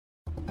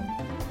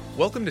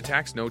Welcome to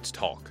Tax Notes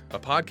Talk, a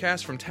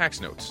podcast from Tax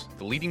Notes,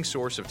 the leading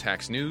source of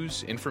tax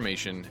news,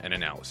 information, and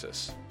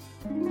analysis.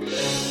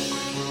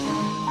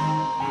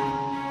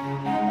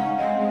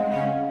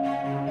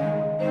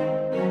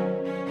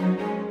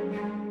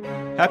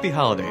 Happy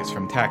holidays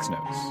from Tax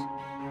Notes.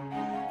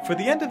 For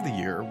the end of the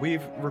year,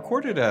 we've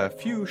recorded a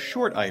few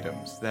short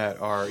items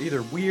that are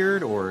either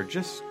weird or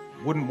just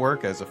wouldn't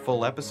work as a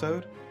full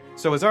episode.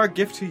 So as our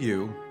gift to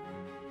you,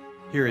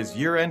 here is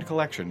Year-End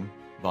Collection,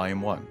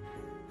 Volume 1.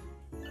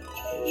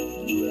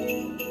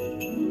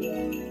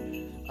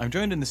 I'm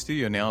joined in the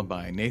studio now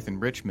by Nathan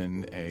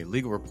Richmond, a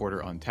legal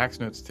reporter on Tax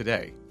Notes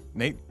Today.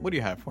 Nate, what do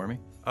you have for me?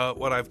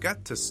 What I've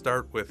got to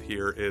start with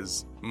here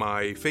is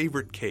my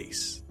favorite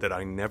case that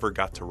I never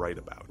got to write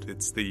about.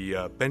 It's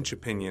the bench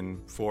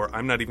opinion for,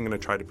 I'm not even going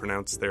to try to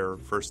pronounce their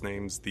first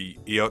names, the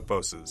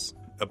Iotvoses.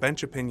 A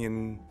bench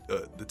opinion,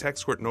 the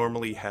tax court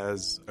normally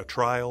has a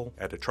trial.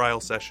 At a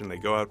trial session, they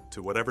go out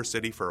to whatever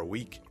city for a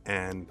week,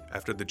 and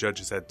after the judge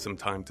has had some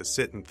time to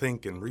sit and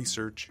think and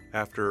research,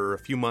 after a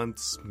few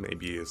months,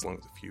 maybe as long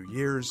as a few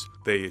years,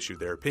 they issue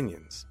their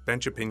opinions.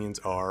 Bench opinions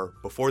are,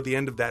 before the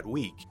end of that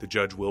week, the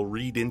judge will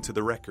read into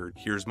the record,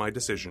 here's my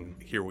decision,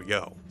 here we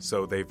go.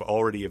 So they've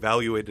already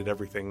evaluated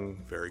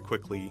everything very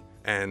quickly,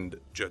 and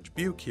Judge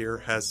Buick here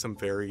has some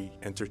very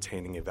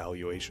entertaining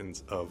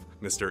evaluations of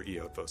Mr.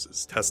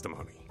 Iotvos's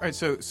testimony. All right,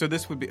 so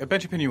this would be, a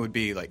bench opinion would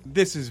be like,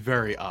 this is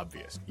very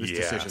obvious, this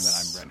Yes. decision that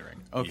I'm rendering.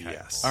 Okay.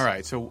 Yes. All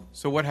right, so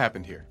what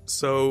happened here?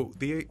 So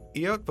the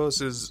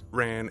Iotvoses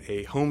ran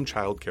a home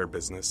childcare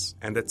business,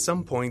 and at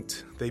some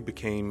point they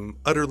became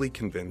utterly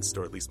convinced,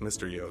 or at least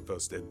Mr.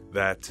 Iotvos did,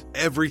 that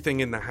everything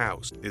in the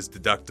house is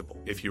deductible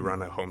if you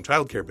run a home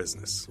childcare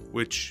business,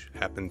 which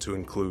happened to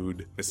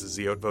include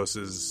Mrs.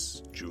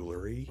 Iotvos's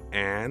jewelry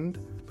and,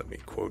 let me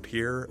quote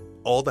here,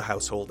 all the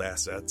household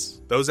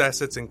assets. Those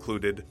assets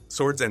included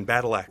swords and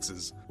battle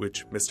axes,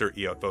 which Mr.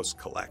 Iotvos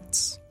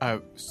collects.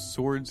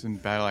 Swords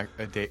and battle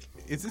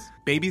is this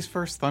Baby's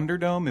First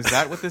Thunderdome? Is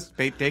that what this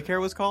daycare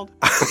was called?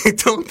 I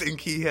don't think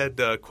he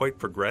had quite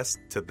progressed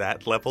to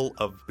that level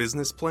of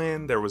business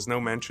plan. There was no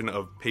mention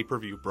of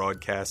pay-per-view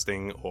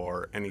broadcasting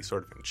or any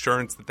sort of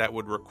insurance that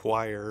would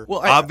require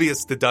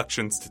obvious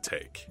deductions to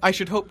take. I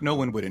should hope no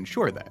one would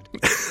insure that.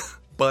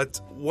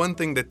 But one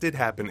thing that did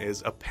happen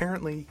is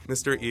apparently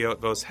Mr.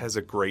 Iotvos has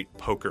a great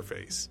poker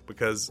face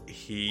because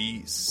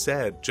he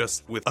said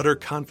just with utter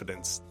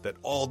confidence that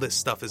all this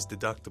stuff is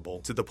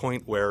deductible to the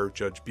point where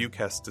Judge Buick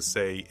has to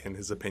say, in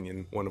his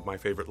opinion, one of my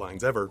favorite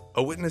lines ever,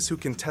 a witness who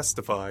can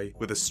testify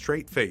with a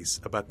straight face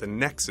about the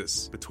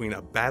nexus between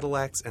a battle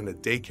axe and a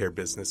daycare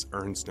business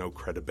earns no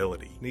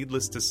credibility.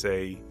 Needless to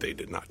say, they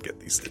did not get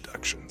these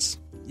deductions.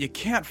 You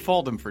can't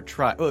fault him for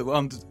trying.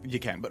 Well, you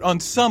can, but on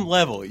some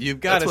level, you've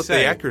got to say... That's what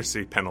the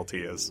accuracy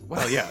penalty is.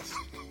 Well, yes.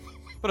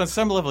 But on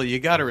some level, you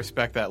got to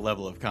respect that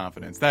level of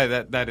confidence.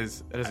 That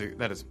is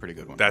a pretty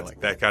good one.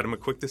 That got him a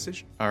quick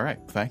decision. All right.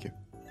 Thank you.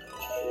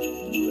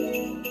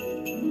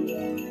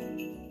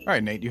 All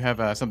right, Nate, you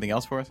have something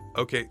else for us?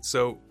 Okay,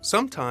 so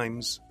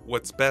sometimes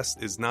what's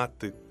best is not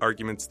the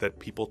arguments that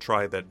people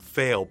try that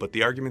fail, but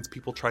the arguments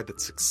people try that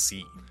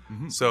succeed.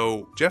 Mm-hmm.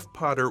 So Jeff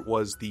Potter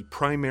was the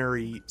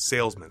primary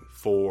salesman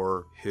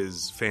for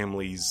his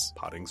family's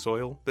potting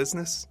soil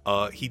business.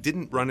 He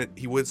didn't run it.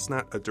 He was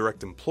not a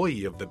direct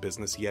employee of the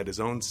business. He had his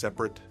own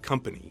separate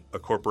company, a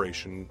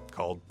corporation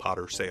called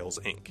Potter Sales,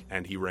 Inc.,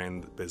 and he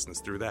ran the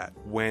business through that.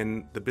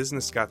 When the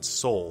business got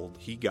sold,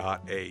 he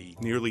got a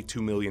nearly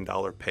 $2 million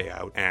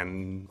payout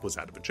and was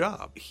out of a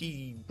job.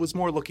 He was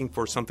more looking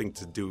for something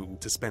to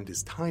spend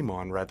his time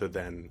on rather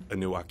than a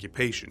new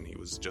occupation. He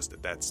was just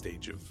at that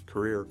stage of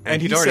career.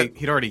 And he'd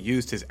already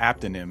used his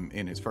aptonym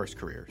in his first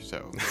career.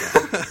 So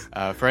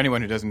for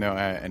anyone who doesn't know,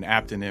 an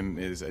aptonym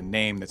is a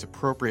name that's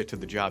appropriate to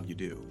the job you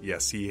do.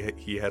 Yes,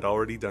 he had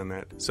already done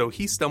that. So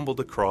he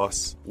stumbled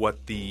across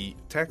what the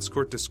tax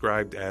court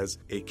described as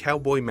a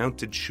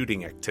cowboy-mounted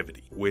shooting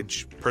activity,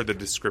 which, per the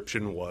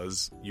description,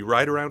 was you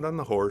ride around on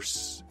the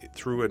horse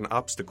through an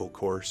obstacle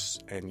course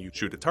and you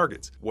shoot at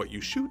targets. What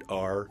you shoot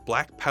are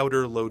black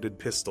powder-loaded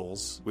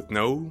pistols with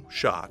no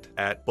shot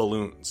at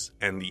balloons,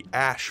 and the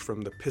ash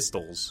from the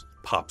pistols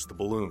pops the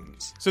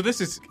balloons. So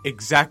this is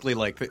exactly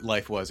like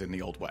life was in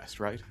the Old West,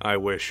 right? I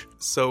wish.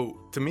 So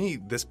to me,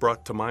 this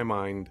brought to my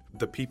mind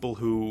the people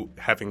who,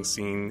 having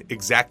seen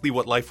exactly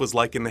what life was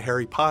like in the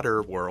Harry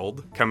Potter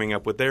world, coming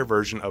up with their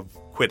version of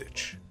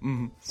Quidditch.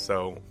 Mm-hmm.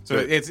 So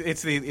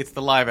it's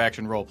the live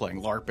action role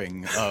playing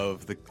LARPing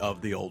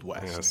of the Old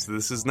West. Yes,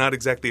 this is not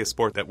exactly a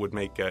sport that would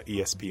make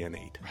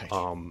ESPN 8.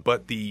 Right.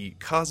 But the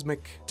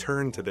cosmic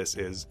turn to this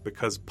is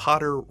because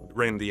Potter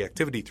ran the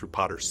activity through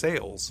Potter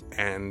Sales,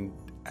 and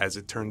as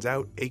it turns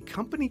out, a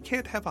company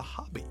can't have a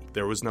hobby.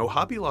 There was no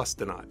hobby loss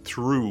denied.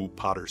 Through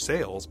Potter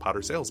Sales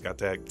got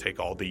to take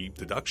all the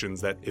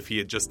deductions that if he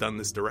had just done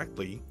this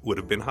directly would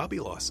have been hobby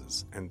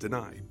losses and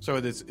denied.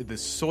 So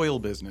this soil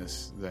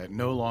business that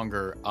no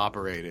longer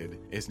operated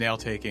is now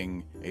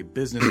taking a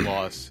business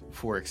loss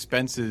for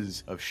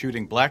expenses of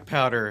shooting black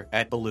powder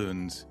at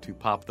balloons to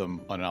pop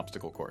them on an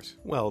obstacle course.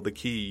 Well, the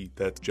key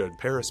that Judd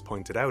Paris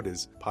pointed out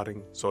is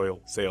potting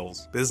soil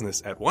sales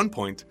business at one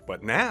point,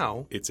 but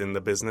now it's in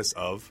the business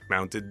of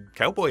mounted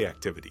cowboy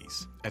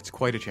activities. That's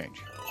quite a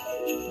change.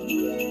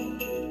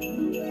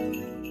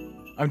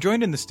 I'm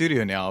joined in the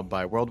studio now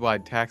by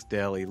Worldwide Tax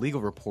Daily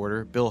legal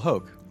reporter Bill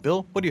Hoke.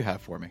 Bill, what do you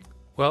have for me?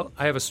 Well,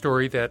 I have a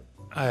story that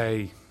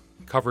I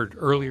covered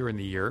earlier in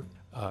the year.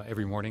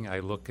 Every morning I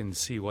look and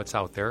see what's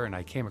out there, and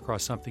I came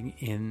across something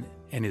in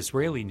an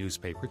Israeli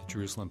newspaper, the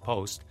Jerusalem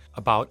Post,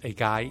 about a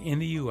guy in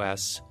the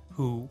U.S.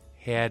 who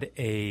had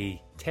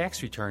a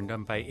tax return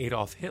done by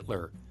Adolf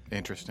Hitler.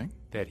 Interesting.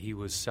 That he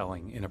was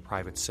selling in a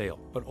private sale,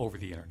 but over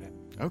the internet.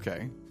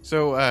 Okay.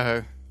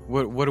 So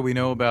what do we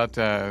know about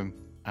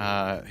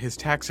his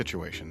tax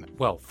situation?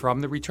 Well,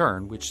 from the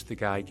return, which the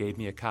guy gave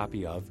me a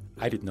copy of,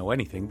 I didn't know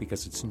anything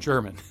because it's in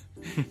German.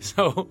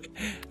 So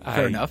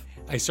Fair enough.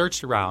 I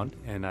searched around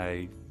and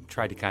I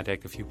tried to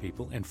contact a few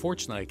people, and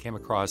fortunately I came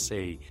across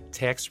a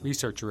tax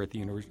researcher at the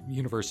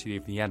University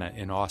of Vienna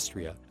in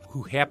Austria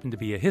who happened to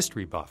be a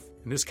history buff.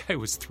 And this guy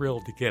was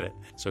thrilled to get it.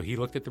 So he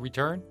looked at the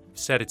return,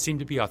 said it seemed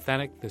to be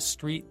authentic. The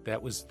street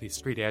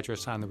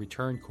address on the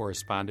return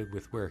corresponded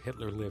with where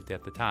Hitler lived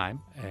at the time.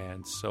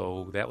 And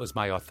so that was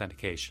my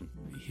authentication.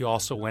 He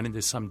also went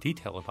into some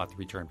detail about the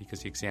return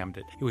because he examined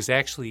it. It was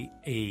actually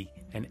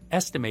an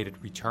estimated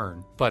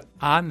return. But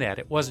on that,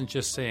 it wasn't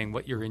just saying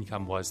what your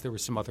income was. There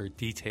was some other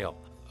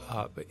detail.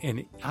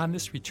 And on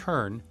this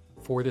return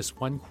for this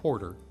one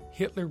quarter,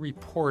 Hitler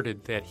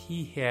reported that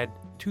he had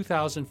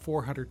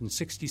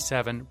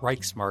 2,467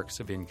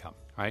 Reichsmarks of income,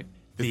 right?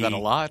 Is that a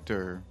lot,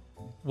 or?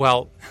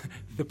 Well,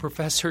 the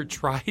professor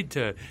tried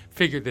to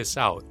figure this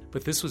out,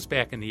 but this was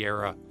back in the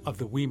era of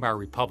the Weimar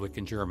Republic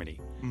in Germany,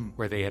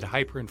 where they had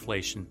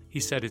hyperinflation. He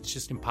said it's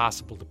just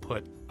impossible to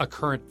put a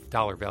current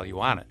dollar value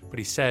on it. But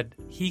he said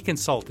he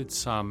consulted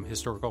some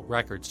historical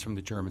records from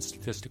the German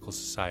Statistical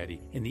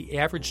Society, and the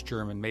average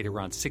German made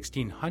around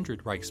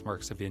 1,600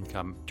 Reichsmarks of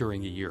income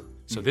during a year.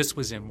 So this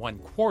was in one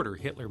quarter.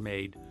 Hitler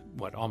made,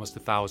 almost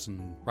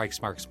 1,000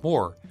 Reichsmarks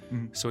more.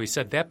 So he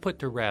said that put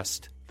to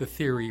rest the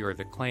theory or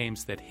the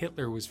claims that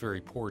Hitler was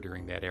very poor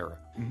during that era.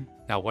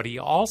 Now, what he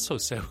also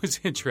said was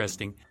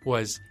interesting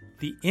was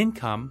the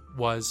income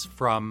was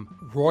from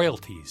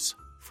royalties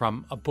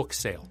from a book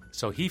sale.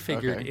 So he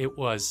figured it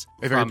was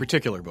a very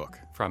particular book.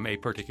 From a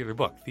particular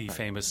book, the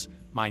famous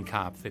Mein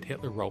Kampf that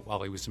Hitler wrote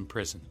while he was in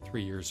prison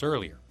 3 years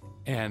earlier.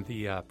 And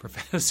the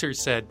professor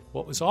said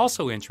what was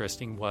also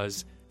interesting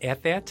was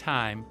at that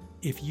time,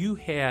 if you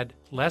had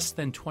less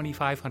than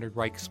 2,500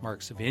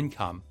 Reichsmarks of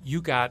income,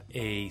 you got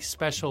a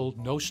special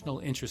notional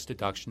interest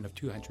deduction of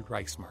 200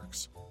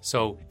 Reichsmarks.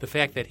 So the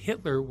fact that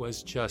Hitler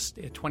was just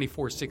at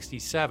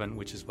 2,467,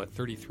 which is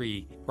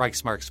 33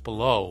 Reichsmarks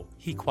below,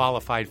 he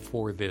qualified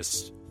for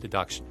this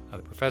deduction. Now,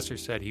 the professor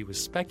said he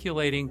was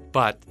speculating,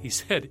 but he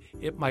said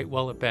it might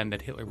well have been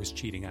that Hitler was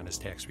cheating on his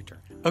tax return.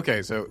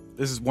 Okay, so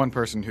this is one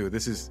person who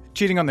this is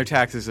cheating on their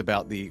taxes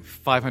about the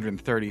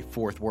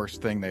 534th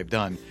worst thing they've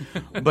done.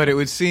 But it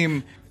would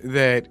seem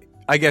that,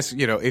 I guess,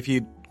 if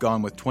you'd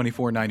gone with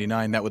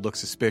 $24.99, that would look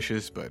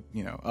suspicious, but,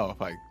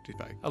 if I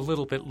a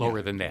little bit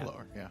lower than that.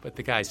 Lower, yeah. But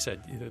the guy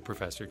said, the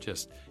professor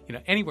just,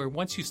 anywhere,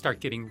 once you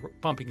start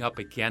bumping up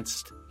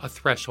against a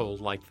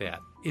threshold like that,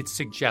 it's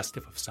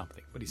suggestive of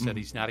something. But he said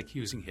he's not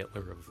accusing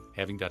Hitler of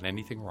having done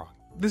anything wrong.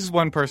 This is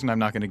one person I'm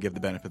not going to give the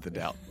benefit of the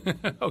doubt.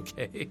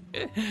 Okay.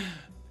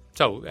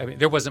 So,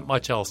 there wasn't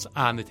much else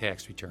on the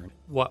tax return.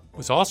 What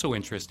was also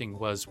interesting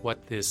was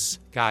what this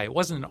guy, it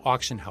wasn't an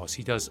auction house.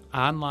 He does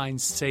online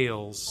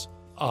sales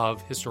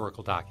of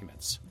historical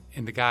documents.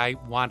 And the guy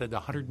wanted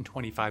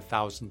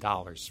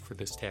 $125,000 for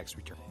this tax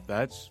return.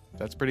 That's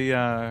pretty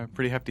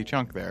hefty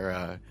chunk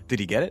there. Did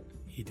he get it?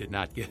 He did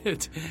not get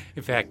it.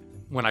 In fact,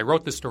 when I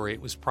wrote the story, it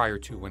was prior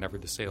to whenever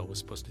the sale was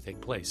supposed to take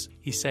place.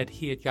 He said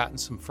he had gotten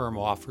some firm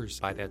offers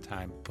by that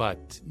time,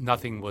 but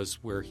nothing was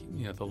where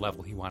the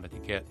level he wanted to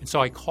get. And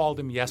so I called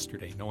him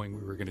yesterday, knowing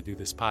we were going to do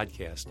this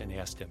podcast, and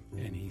asked him.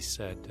 And he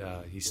said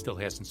he still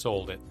hasn't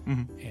sold it,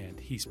 and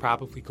he's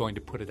probably going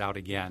to put it out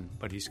again,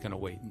 but he's going to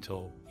wait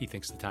until he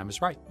thinks the time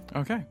is right.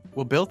 Okay.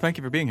 Well, Bill, thank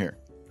you for being here.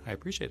 I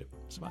appreciate it.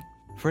 It's fun.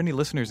 For any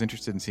listeners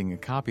interested in seeing a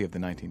copy of the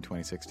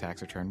 1926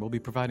 tax return, we'll be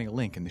providing a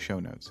link in the show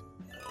notes.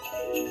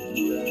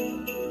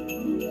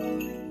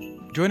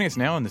 Joining us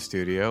now in the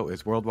studio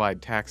is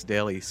Worldwide Tax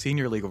Daily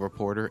senior legal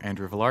reporter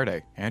Andrew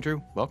Velarde. Andrew,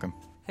 welcome.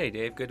 Hey,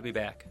 Dave. Good to be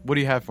back. What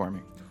do you have for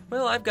me?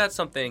 Well, I've got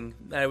something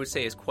that I would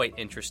say is quite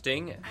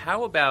interesting.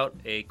 How about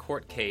a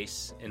court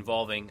case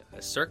involving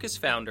a circus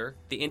founder,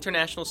 the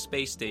International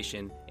Space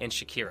Station, and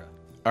Shakira?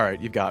 All right,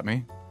 you've got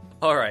me.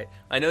 All right.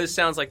 I know this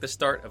sounds like the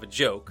start of a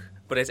joke,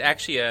 but it's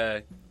actually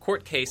a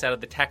court case out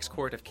of the Tax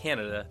Court of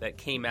Canada that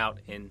came out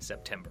in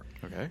September.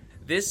 Okay.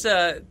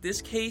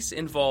 This case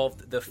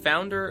involved the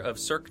founder of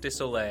Cirque du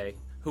Soleil,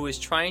 who is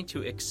trying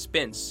to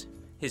expense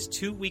his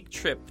 2-week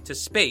trip to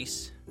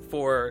space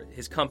for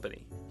his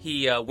company.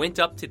 He went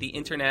up to the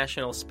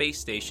International Space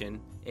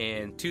Station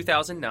in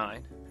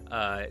 2009,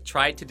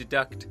 tried to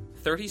deduct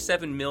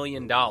 $37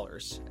 million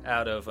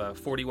out of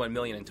 $41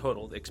 million in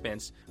total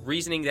expense,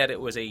 reasoning that it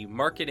was a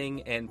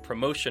marketing and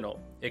promotional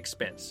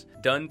expense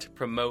done to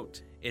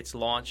promote its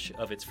launch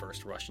of its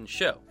first Russian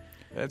show.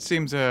 That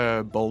seems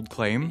a bold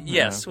claim.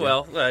 Yes,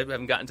 well, I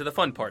haven't gotten to the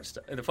fun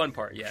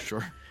part yet.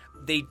 Sure.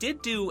 They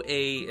did do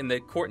in the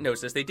court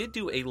notes this, they did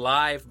do a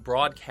live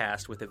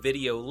broadcast with a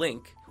video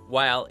link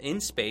while in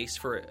space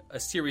for a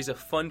series of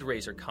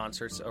fundraiser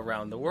concerts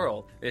around the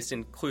world. This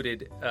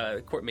included,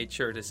 the court made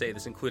sure to say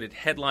this included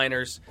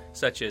headliners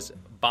such as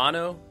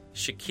Bono,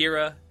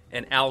 Shakira,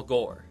 and Al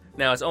Gore.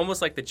 Now, it's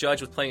almost like the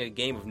judge was playing a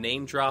game of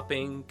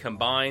name-dropping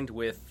combined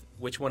with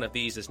which one of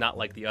these is not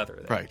like the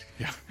other. Right,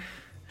 yeah.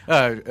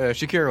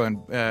 Shakira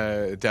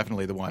and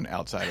definitely the one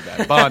outside of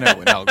that. Bono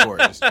and Al Gore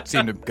just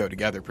seem to go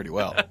together pretty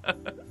well.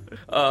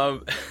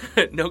 No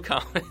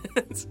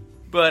comments.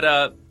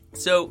 But,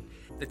 so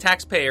the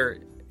taxpayer,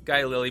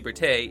 Guy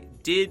Laliberté,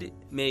 did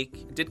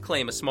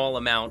claim a small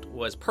amount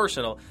was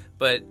personal,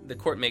 but the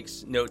court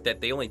makes note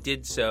that they only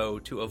did so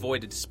to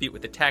avoid a dispute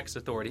with the tax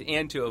authority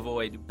and to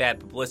avoid bad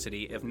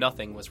publicity if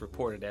nothing was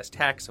reported as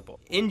taxable.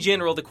 In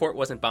general, the court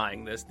wasn't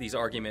buying these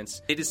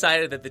arguments. They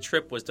decided that the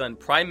trip was done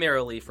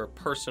primarily for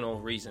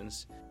personal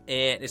reasons.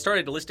 And it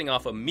started listing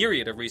off a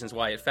myriad of reasons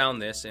why it found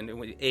this, and it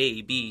went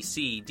A, B,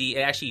 C, D.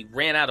 It actually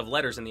ran out of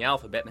letters in the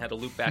alphabet and had to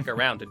loop back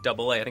around to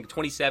double A. I think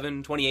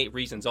 27, 28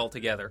 reasons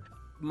altogether.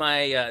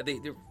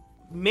 They're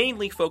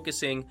mainly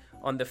focusing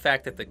on the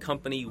fact that the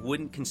company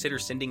wouldn't consider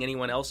sending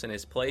anyone else in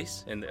his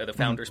place, in the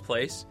founder's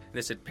place.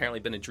 This had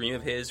apparently been a dream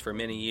of his for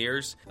many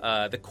years.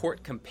 The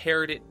court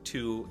compared it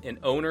to an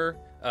owner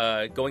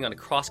going on a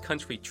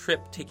cross-country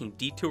trip, taking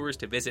detours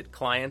to visit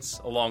clients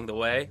along the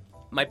way.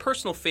 My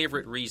personal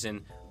favorite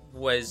reason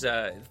was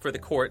for the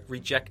court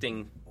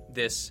rejecting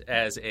this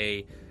as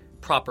a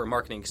proper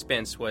marketing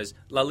expense was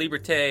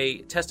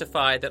Laliberté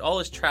testified that all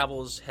his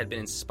travels had been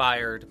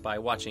inspired by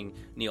watching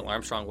Neil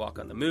Armstrong walk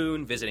on the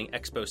moon, visiting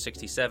Expo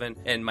 67,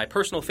 and my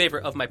personal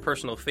favorite of my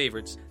personal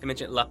favorites, I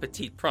mentioned La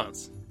Petite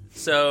Prince.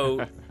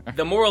 So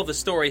the moral of the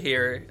story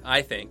here,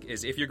 I think,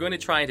 is if you're going to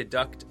try and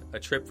deduct a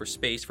trip for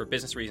space for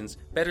business reasons,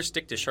 better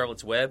stick to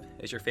Charlotte's Web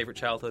as your favorite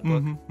childhood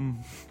book.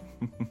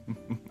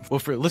 Well,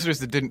 for listeners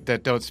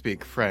that don't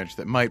speak French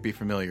that might be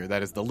familiar,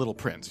 that is The Little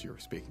Prince you're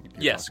speaking.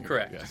 Yes,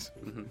 correct. Yes.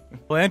 Mm-hmm.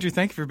 Well, Andrew,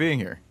 thank you for being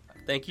here.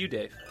 Thank you,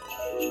 Dave.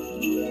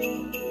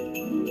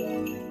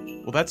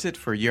 Well, that's it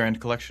for Year End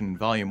Collection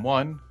Volume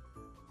 1.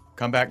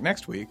 Come back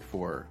next week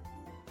for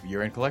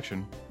Year End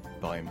Collection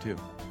Volume 2.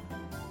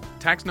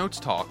 Tax Notes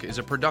Talk is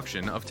a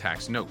production of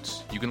Tax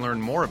Notes. You can learn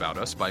more about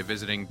us by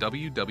visiting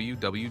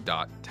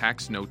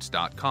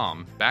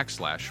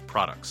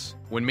www.taxnotes.com/products.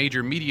 When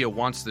major media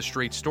wants the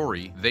straight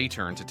story, they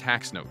turn to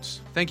Tax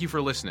Notes. Thank you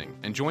for listening,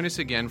 and join us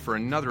again for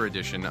another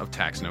edition of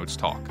Tax Notes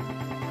Talk.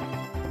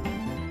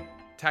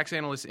 Tax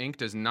Analysts, Inc.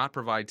 does not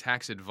provide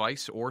tax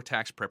advice or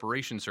tax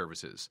preparation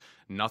services.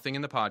 Nothing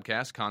in the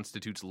podcast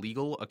constitutes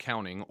legal,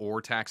 accounting, or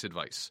tax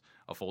advice.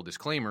 A full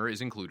disclaimer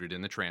is included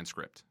in the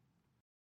transcript.